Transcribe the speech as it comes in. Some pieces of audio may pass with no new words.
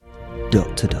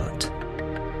Dot to Dot,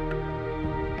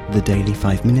 the daily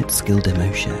 5-minute skill demo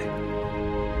show.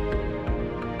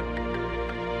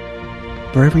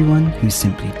 For everyone who's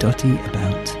simply dotty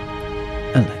about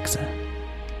Alexa.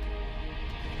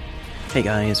 Hey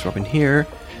guys, Robin here.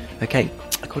 Okay,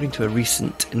 according to a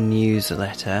recent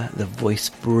newsletter, the Voice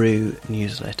Brew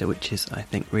newsletter, which is, I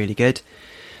think, really good,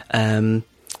 in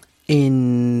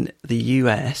the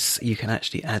US, you can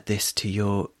actually add this to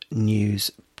your news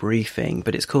briefing,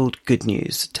 but it's called Good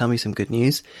News. Tell me some good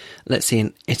news. Let's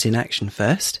see it in action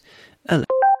first.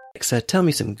 Alexa, tell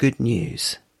me some good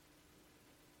news.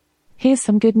 Here's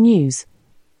some good news.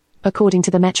 According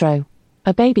to the Metro,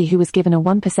 a baby who was given a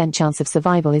 1% chance of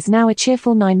survival is now a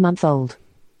cheerful 9-month-old.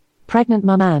 Pregnant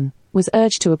mum Anne was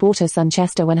urged to abort her son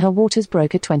Chester when her waters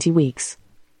broke at 20 weeks.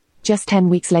 Just 10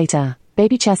 weeks later,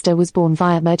 baby Chester was born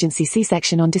via emergency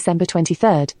C-section on December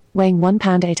 23rd, weighing 1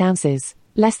 pound 8 ounces,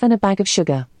 less than a bag of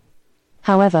sugar.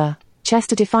 However,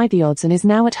 Chester defied the odds and is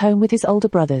now at home with his older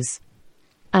brothers.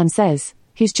 Anne says,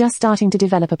 he's just starting to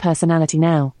develop a personality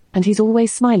now, and he's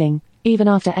always smiling, even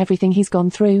after everything he's gone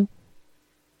through.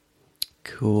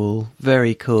 Cool.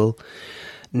 Very cool.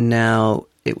 Now,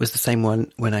 it was the same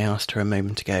one when I asked her a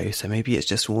moment ago, so maybe it's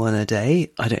just one a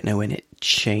day. I don't know when it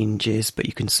changes, but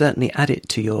you can certainly add it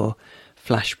to your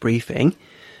flash briefing,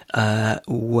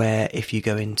 where if you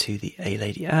go into the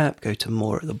A-Lady app, go to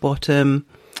More at the bottom,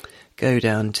 go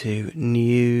down to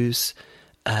News,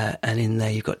 and in there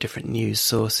you've got different news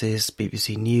sources,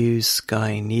 BBC News,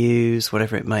 Sky News,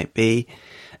 whatever it might be,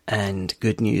 and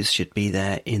Good News should be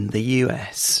there in the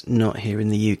US, not here in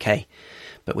the UK.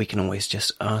 But we can always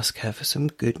just ask her for some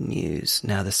good news.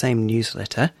 Now, the same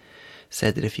newsletter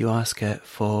said that if you ask her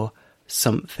for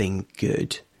something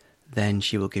good, then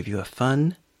she will give you a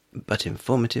fun but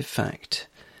informative fact.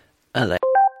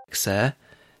 Alexa,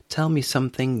 tell me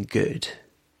something good.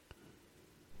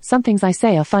 Some things I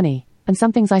say are funny, and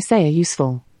some things I say are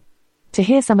useful. To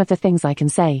hear some of the things I can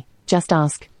say, just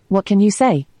ask, what can you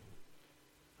say?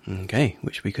 Okay,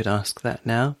 wish we could ask that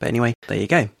now. But anyway, there you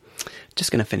go. Just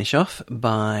going to finish off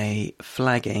by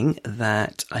flagging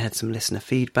that I had some listener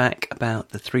feedback about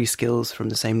the 3 skills from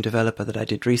the same developer that I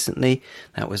did recently.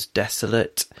 That was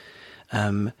Desolate,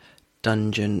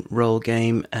 Dungeon Roll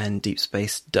Game, and Deep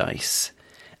Space Dice.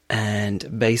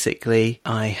 And basically,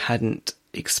 I hadn't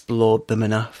explored them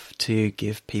enough to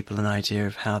give people an idea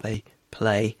of how they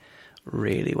play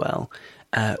really well,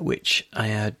 which I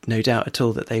had no doubt at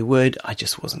all that they would. I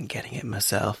just wasn't getting it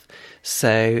myself.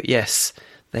 So yes,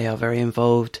 they are very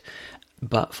involved,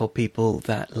 but for people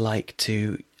that like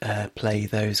to play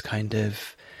those kind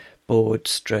of board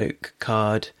stroke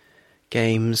card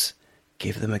games,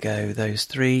 give them a go. Those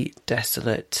 3,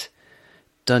 Desolate,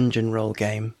 Dungeon Roll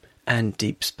Game, and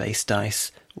Deep Space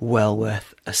Dice, well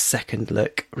worth a second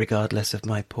look, regardless of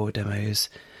my poor demos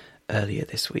earlier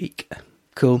this week.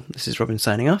 Cool, this is Robin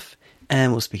signing off,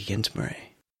 and we'll speak again tomorrow.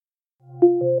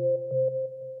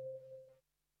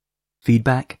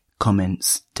 Feedback,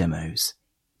 comments, demos.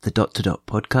 The Dot to Dot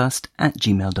podcast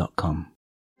 @gmail.com.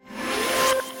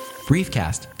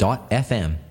 Briefcast.fm